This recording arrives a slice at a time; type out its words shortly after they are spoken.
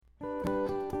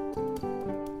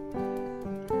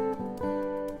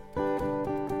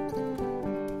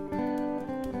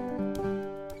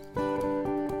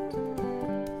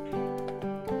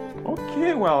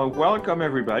well, welcome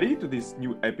everybody to this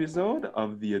new episode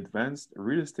of the Advanced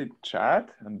Real Estate Chat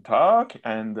and Talk.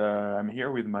 And I'm here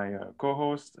with my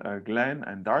co-hosts, Glenn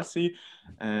and Darcy.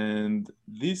 And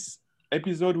this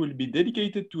episode will be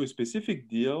dedicated to a specific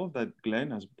deal that Glenn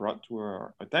has brought to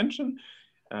our attention.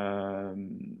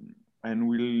 And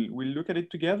we'll look at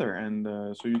it together.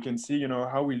 And so you can see,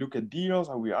 how we look at deals,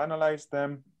 how we analyze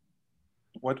them,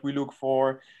 what we look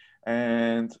for.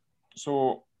 And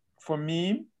so for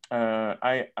me,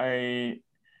 I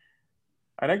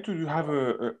like to have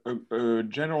a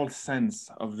general sense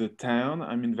of the town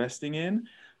I'm investing in.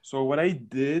 So what I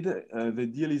did, the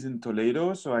deal is in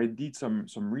Toledo. So I did some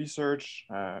research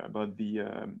about the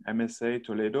MSA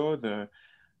Toledo, the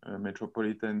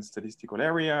Metropolitan Statistical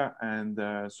Area.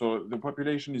 And so the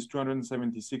population is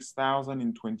 276,000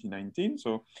 in 2019.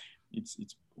 So it's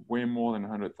way more than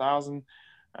 100,000.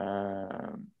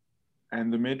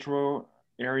 And the metro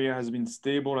area has been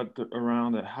stable at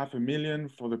around 500,000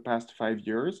 for the past 5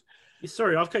 years.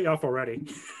 Sorry, I'll cut you off already.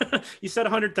 You said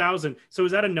 100,000. So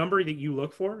is that a number that you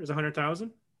look for? Is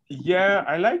 100,000? Yeah,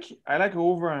 I like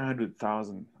over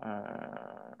 100,000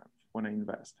 when I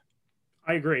invest.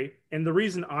 I agree. And the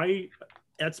reason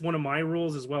that's one of my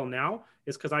rules as well now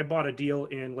is because I bought a deal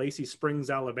in Lacey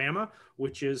Springs, Alabama,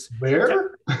 which is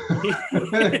where?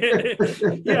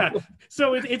 Yeah.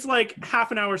 So it's like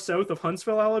half an hour south of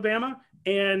Huntsville, Alabama.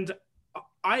 And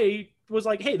I was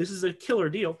like, hey, this is a killer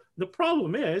deal. The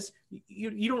problem is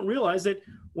you don't realize that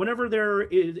whenever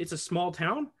it's a small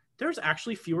town, there's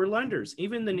actually fewer lenders.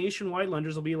 Even the nationwide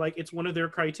lenders will be like, it's one of their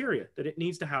criteria that it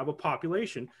needs to have a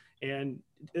population. And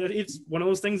it's one of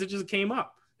those things that just came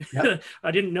up. Yep. I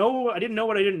didn't know what I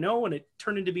didn't know. And it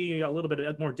turned into be a little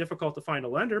bit more difficult to find a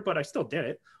lender, but I still did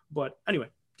it. But anyway,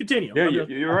 continue. Yeah,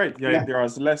 you're right. Yeah, there are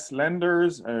less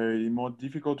lenders, more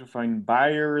difficult to find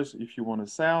buyers if you want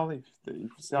to sell, if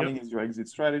selling is your exit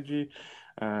strategy.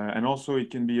 And also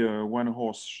it can be a one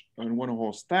horse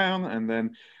town. And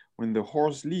then when the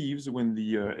horse leaves, when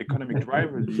the economic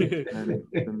driver leaves, then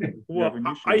well,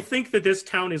 I think that this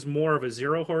town is more of a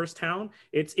 0-horse town.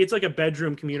 It's like a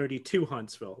bedroom community to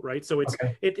Huntsville, right? So it's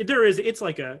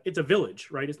a village,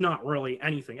 right? It's not really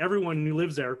anything. Everyone who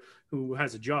lives there who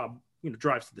has a job,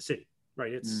 drives to the city,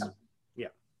 right? Yeah.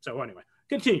 So anyway,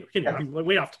 continue. Yeah. I'm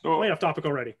way off topic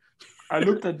already. I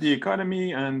looked at the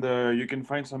economy, and you can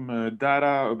find some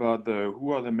data about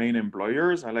who are the main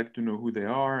employers. I like to know who they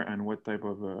are and what type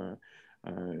of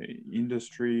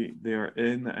industry they are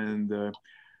in. And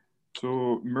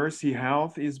so Mercy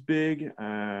Health is big,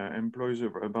 employs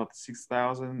about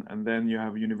 6,000. And then you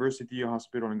have university,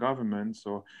 hospital, and government,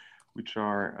 so which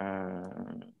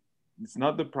are, it's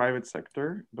not the private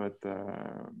sector, but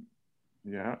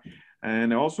yeah.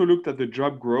 And I also looked at the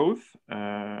job growth,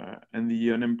 and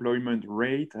the unemployment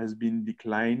rate has been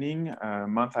declining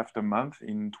month after month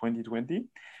in 2020.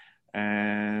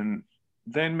 And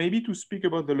then maybe to speak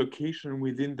about the location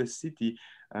within the city,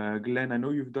 Glenn, I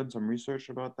know you've done some research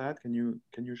about that. Can you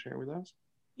share with us?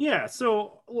 Yeah,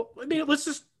 so let's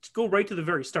just go right to the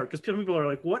very start, because people are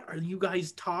like, what are you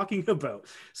guys talking about?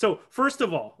 So first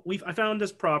of all, I found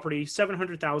this property,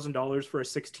 $700,000 for a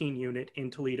 16 unit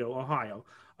in Toledo, Ohio.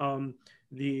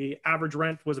 The average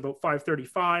rent was about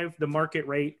 $535. The market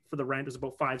rate for the rent was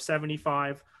about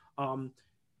 $575.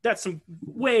 That's some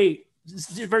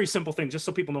very simple thing, just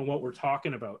so people know what we're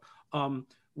talking about.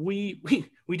 We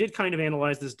did kind of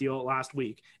analyze this deal last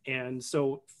week. And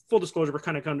so full disclosure, we're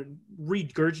kind of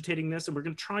regurgitating this, and we're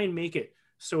going to try and make it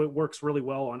so it works really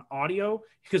well on audio,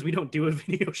 because we don't do a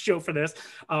video show for this.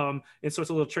 And so it's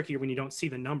a little trickier when you don't see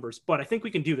the numbers, but I think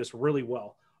we can do this really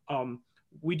well.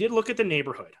 We did look at the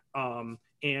neighborhood,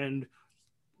 and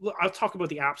I'll talk about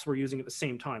the apps we're using at the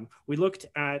same time. We looked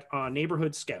at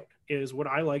Neighborhood Scout is what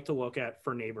I like to look at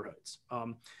for neighborhoods.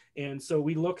 And so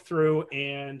we looked through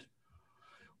and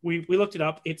we looked it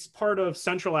up. It's part of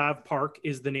Central Ave Park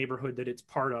is the neighborhood that it's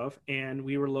part of. And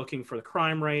we were looking for the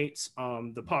crime rates,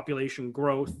 the population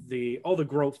growth, all the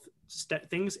growth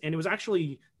things. And it was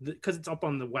actually, because it's up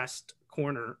on the west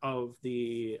corner of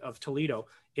Toledo,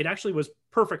 it actually was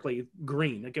perfectly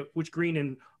green, which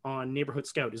green on Neighborhood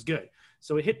Scout is good.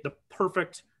 So it hit the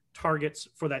perfect targets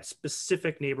for that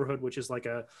specific neighborhood, which is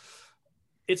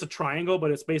it's a triangle,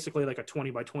 but it's basically like a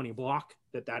 20 by 20 block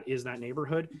that is that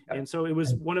neighborhood. Yeah. And so it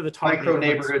was one of the top micro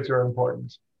neighborhoods are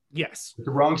important. Yes.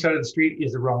 The wrong side of the street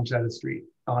is the wrong side of the street,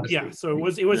 honestly. Yeah. So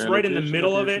it was right in the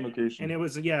middle of it. And it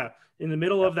was, in the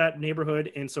middle of that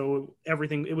neighborhood. And so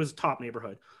it was top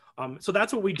neighborhood. So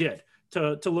that's what we did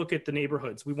to look at the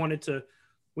neighborhoods. We wanted to,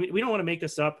 we don't want to make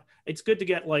this up. It's good to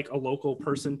get like a local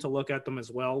person to look at them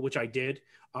as well, which I did.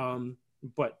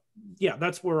 But yeah,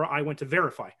 that's where I went to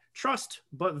verify. Trust,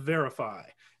 but verify.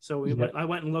 So I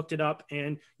went and looked it up,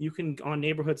 and you can, on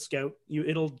Neighborhood Scout,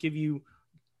 it'll give you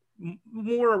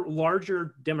more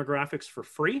larger demographics for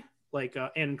free, like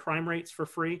and crime rates for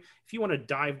free. If you want to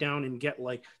dive down and get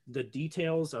like the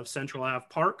details of Central Ave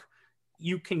Park,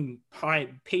 you can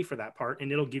pay for that part,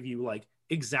 and it'll give you like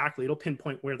exactly, it'll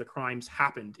pinpoint where the crimes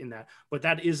happened in that. But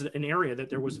that is an area that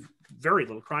there was very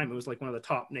little crime. It was like one of the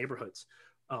top neighborhoods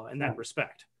in that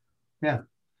respect. Yeah.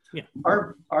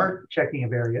 Our checking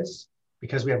of areas,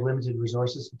 because we have limited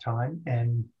resources and time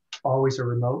and always are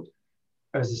remote,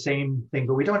 is the same thing,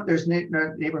 but we don't, there's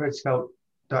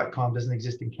neighborhoodscout.com doesn't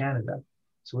exist in Canada.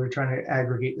 So we're trying to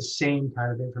aggregate the same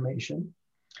kind of information.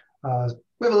 We have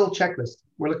a little checklist.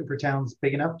 We're looking for towns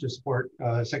big enough to support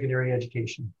secondary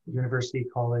education, university,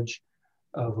 college,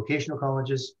 vocational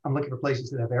colleges. I'm looking for places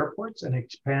that have airports and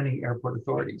expanding airport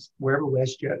authorities. Wherever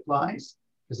WestJet lies,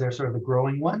 because they're sort of the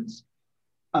growing ones,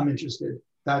 I'm interested.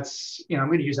 That's, I'm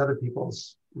going to use other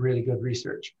people's really good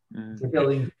research. They're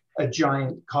building a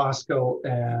giant Costco,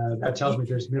 that tells me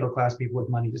there's middle-class people with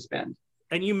money to spend.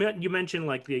 And you mentioned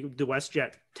like the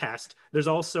WestJet test. There's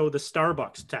also the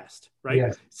Starbucks test, right?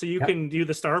 Yes. So you can do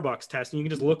the Starbucks test, and you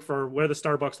can just look for where the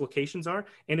Starbucks locations are,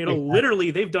 and it'll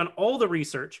literally, they've done all the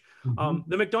research.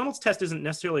 The McDonald's test isn't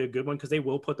necessarily a good one because they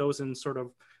will put those in sort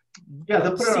of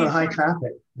they'll put it on high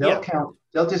traffic.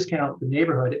 They'll discount the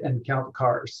neighborhood and count the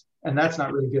cars, and that's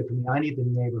not really good for me. I need the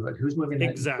neighborhood. Who's moving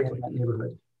in that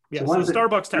neighborhood? Yeah, so the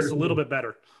Starbucks test is a little bit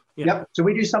better. Yeah. Yep. So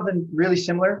we do something really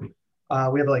similar.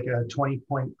 We have like a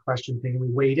 20-point question thing, and we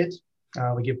weight it.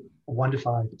 We give 1 to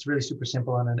 5. It's really super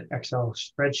simple on an Excel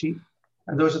spreadsheet.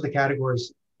 And those are the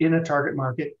categories in a target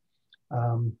market.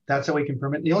 That's how we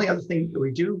confirm it. The only other thing that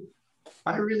we do,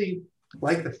 I really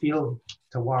like the feel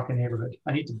to walk a neighborhood.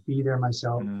 I need to be there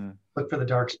myself, look for the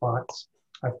dark spots.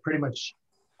 I've pretty much,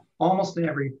 almost in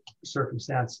every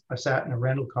circumstance, I've sat in a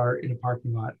rental car in a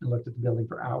parking lot and looked at the building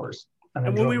for hours.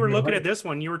 And when we were looking at this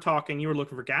one, you were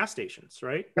looking for gas stations,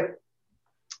 right? Yep.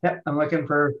 Yep. I'm looking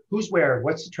for who's where,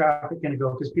 what's the traffic going to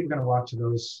go? Because people are going to walk to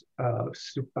those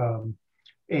AM,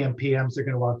 PMs. They're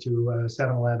going to walk to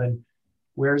 7-Eleven.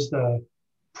 Where's the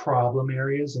problem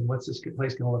areas, and what's this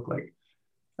place going to look like?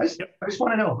 I just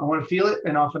want to know. I want to feel it,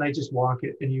 and often I just walk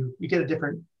it, and you get a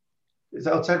different, it's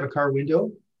outside of a car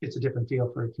window, it's a different feel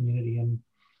for a community. And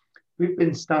we've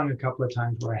been stung a couple of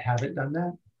times where I haven't done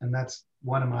that, and that's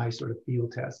one of my sort of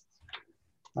field tests.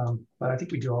 But I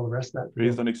think we do all the rest of that.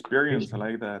 Based on experience, I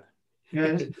like that.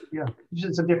 Yeah,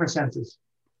 just some different senses.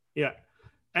 Yeah.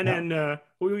 And then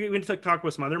we went to talk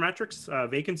about some other metrics,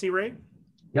 vacancy rate.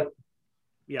 Yep.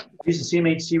 Yeah. I use the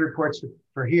CMHC reports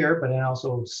for here, but then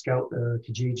also scout the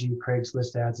Kijiji,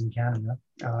 Craigslist ads in Canada.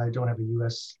 I don't have a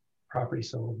US property,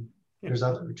 so there's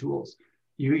other tools.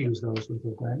 You use those with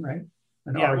Glenn, right?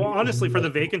 And well, honestly, for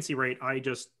the vacancy rate, I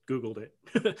just Googled it.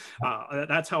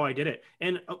 That's how I did it.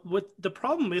 And what the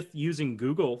problem with using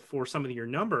Google for some of your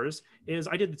numbers is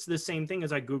I did the same thing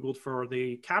as I Googled for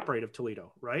the cap rate of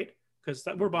Toledo, right? Because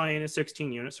we're buying a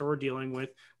 16 unit, so we're dealing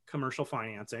with commercial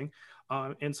financing.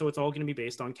 And so it's all going to be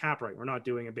based on cap rate. We're not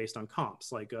doing it based on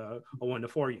comps, like a 1 to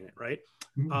 4 unit, right?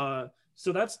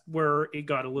 So that's where it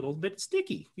got a little bit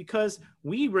sticky, because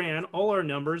we ran all our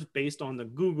numbers based on the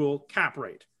Google cap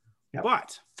rate. Yep.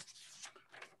 But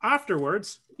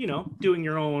afterwards, doing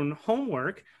your own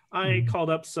homework, I called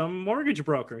up some mortgage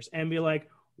brokers and be like,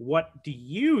 what do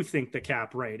you think the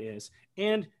cap rate is?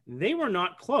 And they were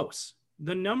not close.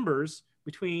 The numbers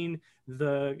between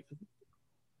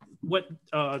what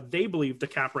they believed the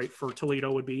cap rate for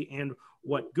Toledo would be and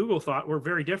what Google thought were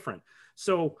very different.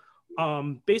 So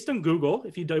based on Google,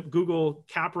 if you Google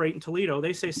cap rate in Toledo,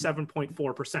 they say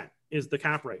 7.4% is the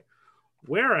cap rate.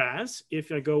 Whereas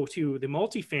if I go to the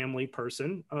multifamily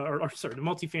person, the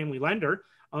multifamily lender,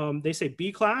 they say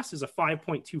B class is a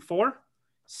 5.24,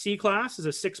 C class is a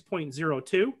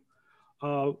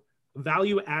 6.02,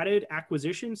 value added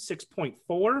acquisition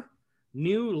 6.4,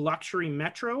 new luxury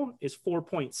metro is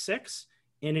 4.6,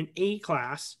 and an A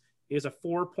class is a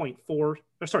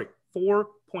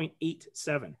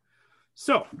 4.87.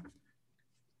 So,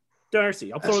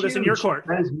 Darcy, I'll throw this in your court.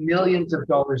 That is millions of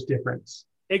dollars difference.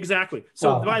 Exactly.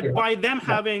 So by them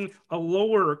having a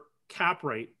lower cap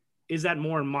rate, is that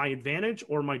more in my advantage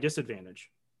or my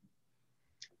disadvantage?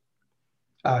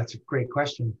 It's a great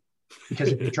question,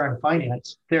 because if you're trying to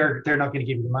finance, they're not going to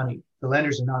give you the money. The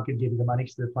lenders are not going to give you the money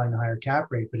because they're applying the higher cap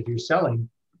rate. But if you're selling,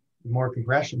 the more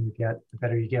compression you get, the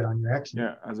better you get on your exit.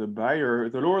 Yeah, as a buyer,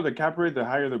 the lower the cap rate, the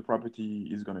higher the property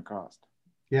is going to cost.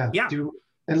 Yeah.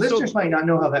 And listeners might not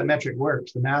know how that metric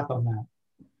works, the math on that.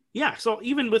 Yeah, so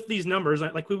even with these numbers,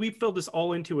 like we filled this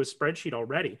all into a spreadsheet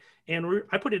already, and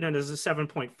I put it in as a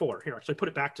 7.4. Here, actually, put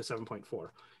it back to 7.4,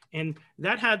 and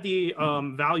that had the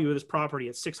value of this property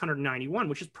at 691,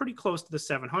 which is pretty close to the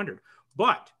 700.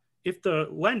 But if the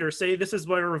lender say this is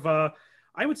where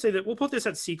I would say that we'll put this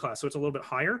at C class, so it's a little bit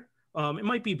higher. It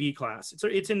might be B class.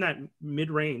 It's in that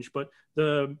mid range, but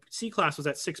the C class was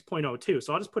at 6.02,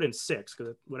 so I'll just put in 6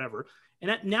 because whatever. And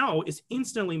that now is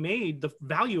instantly made the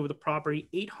value of the property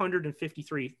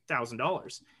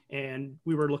 $853,000, and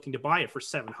we were looking to buy it for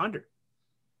 700.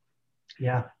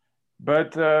 Yeah.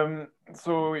 But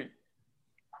so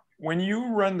when you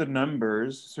run the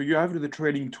numbers, so you have the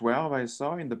trading 12 I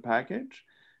saw in the package.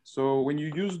 So when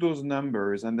you use those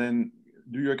numbers and then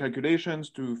do your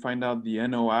calculations to find out the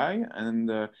NOI,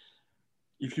 and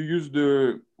if you use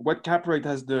what cap rate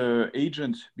has the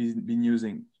agent been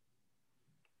using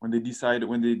when they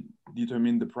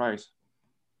determine the price?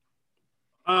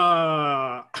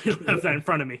 I don't have that in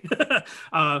front of me.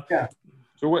 Yeah.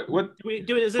 So what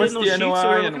is it what's in those the sheets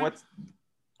NOI and what's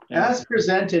As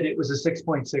presented, it was a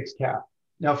 6.6 cap.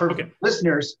 Now, for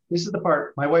listeners, this is the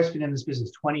part. My wife's been in this business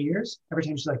 20 years. Every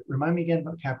time she's like, remind me again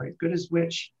about cap rate. Good as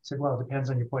which? I said, well, it depends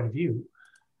on your point of view.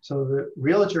 So the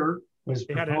realtor was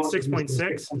They had it at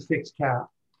 6.6 cap.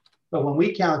 But when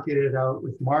we calculated it out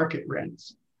with market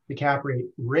rents, the cap rate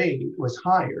was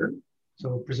higher.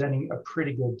 So presenting a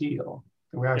pretty good deal.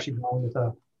 And we're actually going with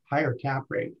a higher cap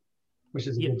rate, which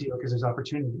is a good deal because there's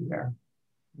opportunity there.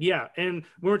 Yeah, and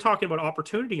when we're talking about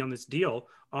opportunity on this deal,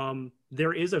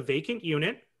 there is a vacant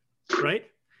unit, right?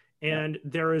 And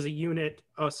there is a unit,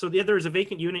 so there is a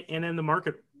vacant unit, and then the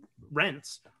market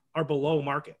rents are below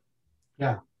market.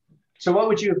 Yeah. So what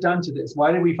would you have done to this?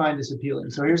 Why did we find this appealing?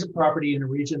 So here's a property in a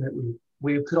region that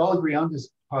we could all agree on this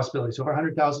possibility. So over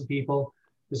 100,000 people,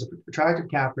 there's an attractive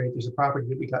cap rate. There's a property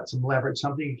that we got some leverage,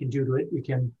 something you can do to it. We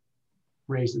can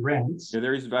raise the rents. Yeah,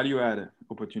 there is value added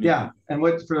opportunity. Yeah, and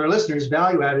what for our listeners,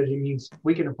 value added, it means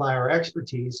we can apply our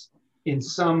expertise in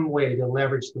some way to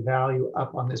leverage the value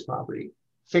up on this property.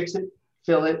 Fix it,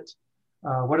 fill it.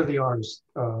 What are the R's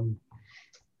in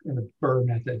the BRRRR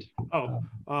method?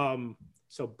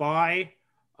 So buy,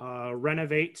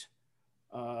 renovate,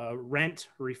 rent,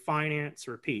 refinance,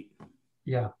 repeat.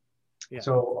 Yeah.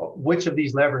 So which of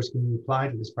these levers can you apply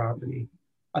to this property?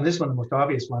 On this one, the most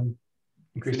obvious one,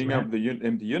 filling up the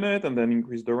empty unit and then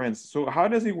increase the rents. So how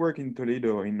does it work in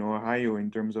Toledo, in Ohio, in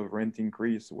terms of rent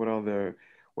increase? What are the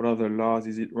laws?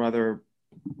 Is it rather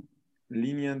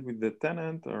lenient with the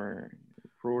tenant or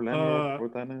pro landlord, pro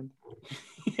tenant?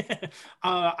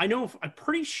 I'm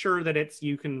pretty sure that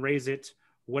you can raise it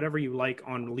whatever you like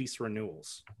on lease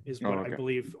renewals is what I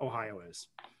believe Ohio is.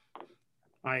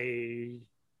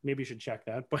 Maybe you should check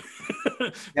that, but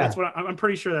that's what I'm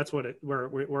pretty sure that's what we're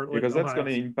because that's going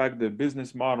to impact the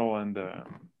business model and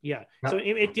so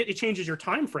it changes your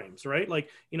time frames, right? Like,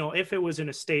 if it was in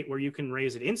a state where you can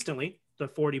raise it instantly, the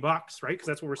 $40, right? Because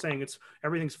that's what we're saying.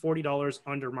 Everything's $40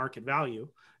 under market value.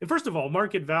 And first of all,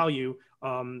 market value,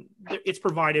 it's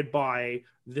provided by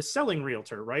the selling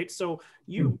realtor, right? So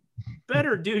you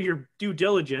better do your due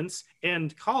diligence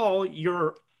and call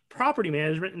your property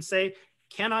management and say,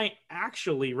 can I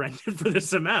actually rent it for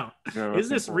this amount? Is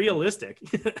this realistic?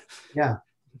 Yeah.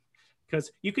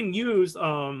 Because you can use,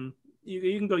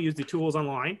 you can go use the tools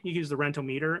online. You can use the rental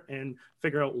meter and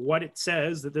figure out what it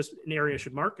says that this area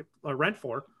should market or rent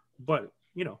for. But,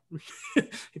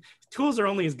 tools are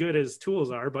only as good as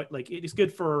tools are, but like it is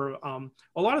good for,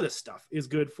 a lot of this stuff is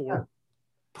good for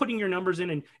putting your numbers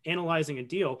in and analyzing a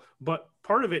deal. But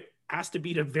part of it has to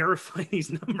be to verify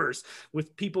these numbers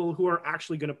with people who are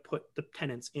actually going to put the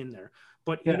tenants in there.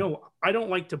 But, I don't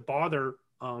like to bother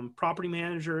property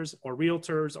managers or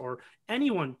realtors or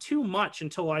anyone too much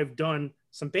until I've done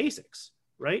some basics,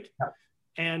 right? Yeah.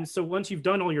 And so once you've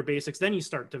done all your basics, then you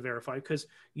start to verify because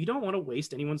you don't want to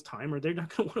waste anyone's time or they're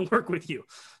not going to want to work with you.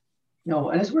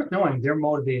 No, and it's worth knowing they're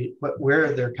motivated, but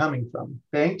where they're coming from.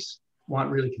 Banks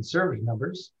want really conservative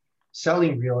numbers.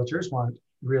 Selling realtors want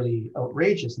really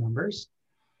outrageous numbers.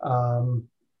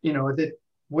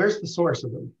 Where's the source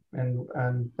of them?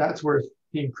 And that's worth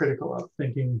being critical of,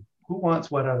 thinking who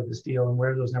wants what out of this deal and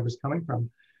where are those numbers coming from?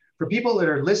 For people that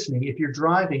are listening, if you're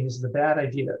driving, this is a bad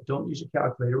idea. Don't use your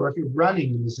calculator. Or if you're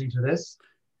running and listening to this,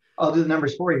 I'll do the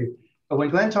numbers for you. But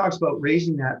when Glenn talks about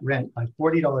raising that rent by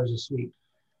 $40 a suite,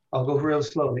 I'll go real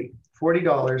slowly.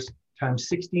 $40 times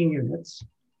 16 units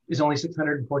is only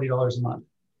 $640 a month.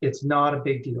 It's not a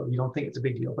big deal. You don't think it's a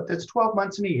big deal, but that's 12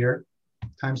 months in a year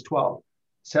times 12,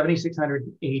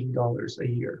 $7,680 a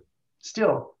year.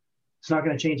 Still, It's not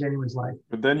going to change anyone's life.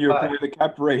 But then you apply the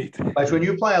cap rate. But when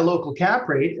you apply a local cap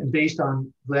rate, and based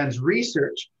on Glenn's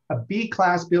research, a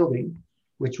B-class building,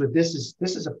 which with this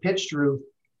is a pitched roof,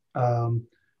 You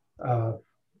know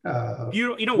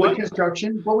wood what?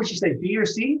 construction. What would you say, B or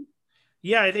C?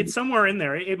 Yeah, it's somewhere in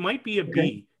there. It might be a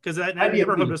B because that Might be a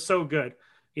neighborhood B. was so good.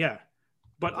 Yeah,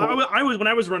 but Cool. I was when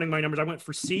I was running my numbers, I went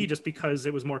for C just because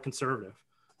it was more conservative.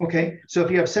 Okay, so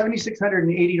if you have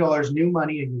 $7,680 new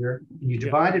money a year, and you Yeah.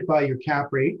 divide it by your cap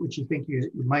rate, which you think you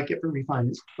might get from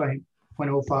refinance by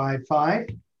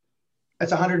 0.055,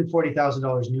 that's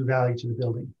 $140,000 new value to the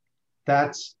building.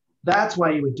 That's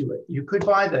why you would do it. You could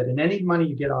buy that, and any money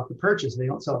you get off the purchase, they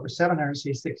don't sell it for 700,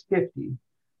 say 650.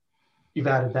 You've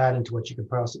added that into what you could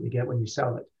possibly get when you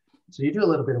sell it. So you do a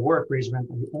little bit of work, raise rent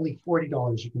by only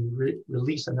 $40, you can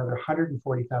release another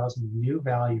 $140,000 new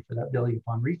value for that building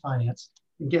upon refinance,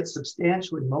 and get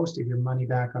substantially most of your money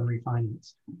back on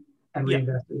refinance and Yeah.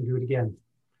 reinvest it and do it again.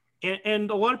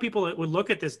 And a lot of people that would look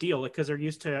at this deal because they're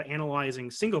used to analyzing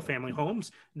single family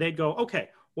homes, they'd go, okay,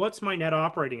 what's my net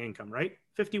operating income, right?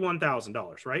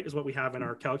 $51,000, right, is what we have in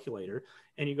our calculator.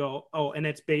 And you go, oh, and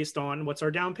it's based on what's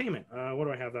our down payment. What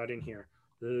do I have that in here?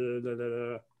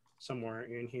 Somewhere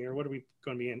in here. What are we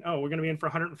going to be in? Oh, we're going to be in for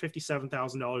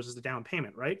 $157,000 as the down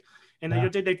payment, right? And Yeah.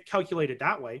 they calculate it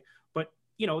that way. But,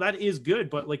 you know, that is good.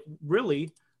 But like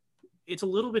really, it's a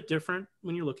little bit different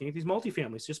when you're looking at these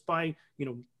multifamilies just by, you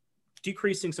know,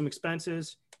 decreasing some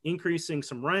expenses, increasing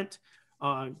some rent,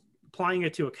 applying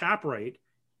it to a cap rate.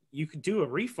 You could do a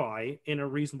refi in a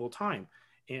reasonable time.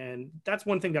 And that's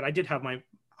one thing that I did have my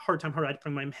hard time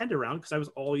putting my head around because I was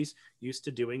always used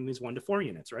to doing these 1 to 4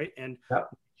 units, right? And Yep.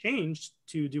 changed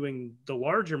to doing the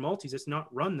larger multis. It's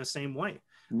not run the same way.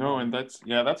 No, and that's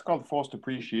called forced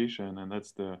appreciation, and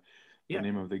that's the Yeah.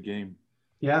 name of the game.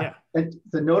 Yeah. Yeah. And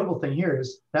the notable thing here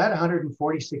is that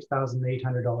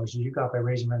 $146,800 you got by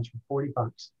raising rents for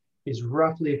 $40 is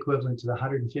roughly equivalent to the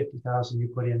 $150,000 you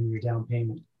put in your down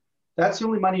payment. That's the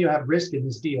only money you have risk in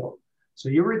this deal. So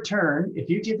your return, if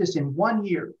you did this in 1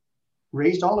 year,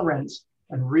 raised all the rents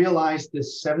and realized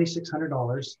this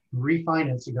 $7,600,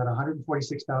 refinance, you got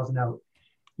 $146,000 out,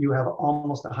 you have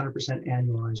almost 100%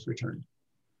 annualized return.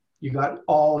 You got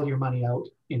all your money out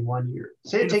in 1 year.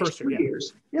 Say In it the takes first 2 year, yeah.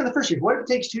 years. Yeah, the first year. What if it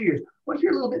takes 2 years? What if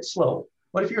you're a little bit slow?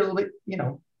 What if you're a little bit, you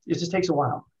know, it just takes a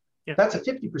while? Yeah. That's a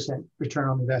 50% return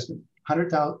on investment.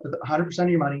 100% of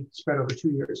your money spread over 2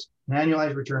 years. An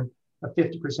annualized return of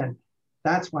 50%.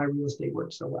 That's why real estate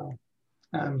works so well.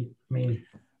 I mean,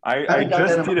 I got that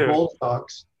just in did my a gold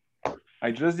stocks.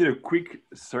 I just did a quick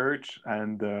search,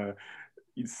 and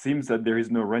it seems that there is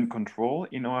no rent control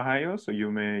in Ohio, so you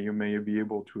may be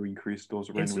able to increase those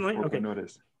rents with Instantly? proper Okay.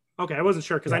 notice. Okay, I wasn't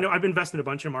sure because I Yeah. know I've invested in a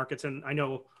bunch of markets, and I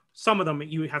know some of them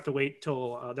you have to wait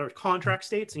till they're contract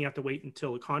states, and you have to wait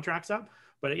until the contract's up.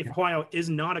 But if Ohio is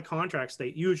not a contract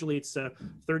state, usually it's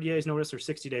 30 days notice or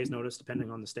 60 days notice, depending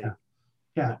on the state.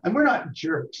 Yeah, and we're not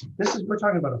jerks. We're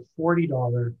talking about a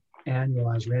 $40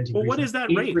 annualized rent increase. Well, what is that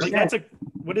rate? Like 8%.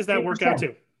 what does that work out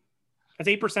to? That's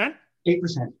 8%.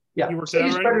 8%. Yeah. You worked So it you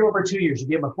out spread right? it over 2 years. You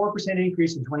give them a 4%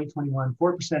 increase in 2021,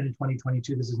 4% in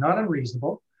 2022. This is not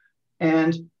unreasonable.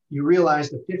 And you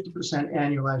realized a 50%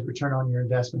 annualized return on your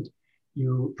investment.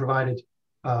 You provided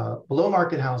below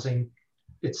market housing.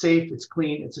 It's safe, it's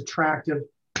clean, it's attractive,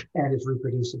 and it's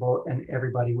reproducible, and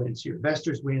everybody wins. Your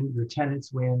investors win, your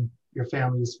tenants win, your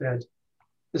family is fed.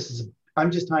 I'm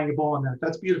just tying a bow on that.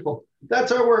 That's beautiful.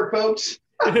 That's our work, folks.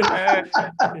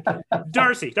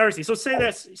 Darcy. So say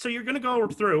this. So you're going to go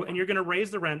through and you're going to raise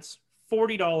the rents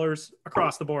 $40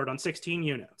 across the board on 16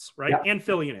 units, right? Yeah. And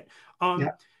fill unit.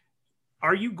 Yeah.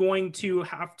 Are you going to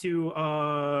have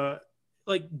to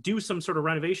like do some sort of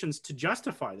renovations to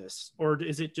justify this, or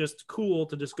is it just cool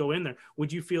to just go in there?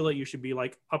 Would you feel that you should be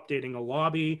like updating a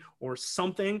lobby or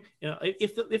something?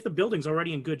 If the building's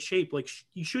already in good shape, like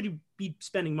you should be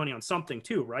spending money on something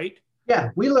too, right? Yeah,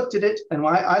 we looked at it, and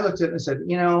I looked at it and said,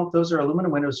 those are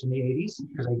aluminum windows from the 80s,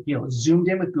 because I, zoomed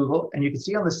in with Google, and you can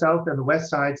see on the south and the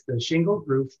west sides, the shingled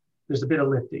roof, there's a bit of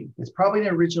lifting. It's probably an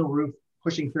original roof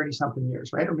pushing 30-something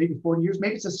years, right? Or maybe 40 years.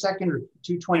 Maybe it's a second or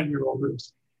two 20-year-old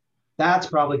roofs. That's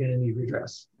probably going to need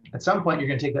redress. At some point, you're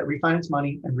going to take that refinance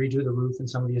money and redo the roof and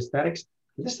some of the aesthetics.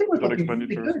 But this thing was looking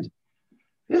really good.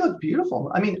 They look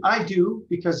beautiful. I mean, I do,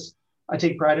 because I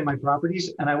take pride in my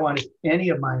properties, and I want, if any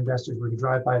of my investors were to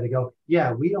drive by, they go,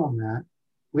 yeah, we own that.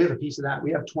 We have a piece of that.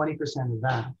 We have 20% of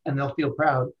that, and they'll feel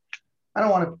proud. I don't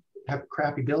want to have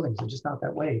crappy buildings. They're just not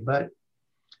that way. But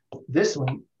this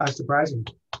one, I was surprised.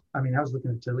 I mean, I was looking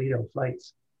at Toledo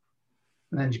flights,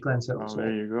 and then Glenn said, oh,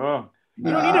 there you go. You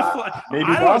don't need to fly. Maybe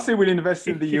I don't- Bossy will invest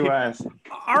in the US.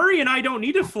 Ari and I don't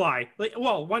need to fly. Like,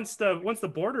 well, once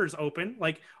the borders open,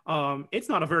 like, it's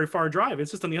not a very far drive.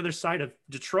 It's just on the other side of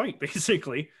Detroit,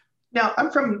 basically. Now,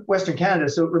 I'm from Western Canada,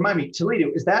 so remind me, Toledo,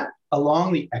 is that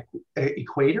along the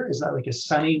equator? Is that like a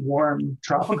sunny, warm,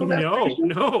 tropical destination?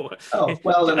 No. Oh,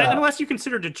 well, then, Unless you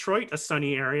consider Detroit a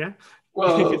sunny area.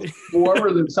 well,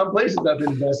 warmer than some places I've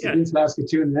been invested in,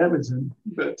 Saskatoon and Edmonton.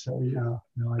 But yeah.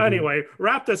 No, anyway,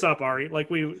 wrap this up, Ari. Like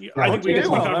I think we Okay, just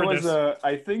well, covered that was, this.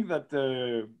 I think that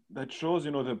that shows,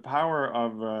 you know, the power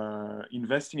of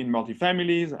investing in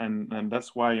multifamilies, and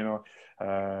that's why, you know,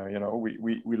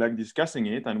 we like discussing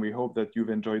it, and we hope that you've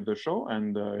enjoyed the show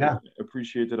and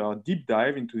appreciated our deep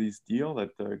dive into this deal that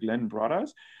Glenn brought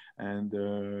us. And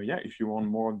if you want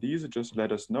more of these, just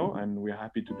let us know, and we're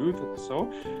happy to do it.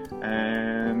 So,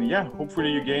 and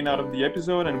hopefully you gain out of the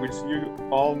episode, and we'll see you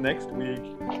all next week.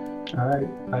 All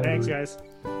right. Thanks, guys.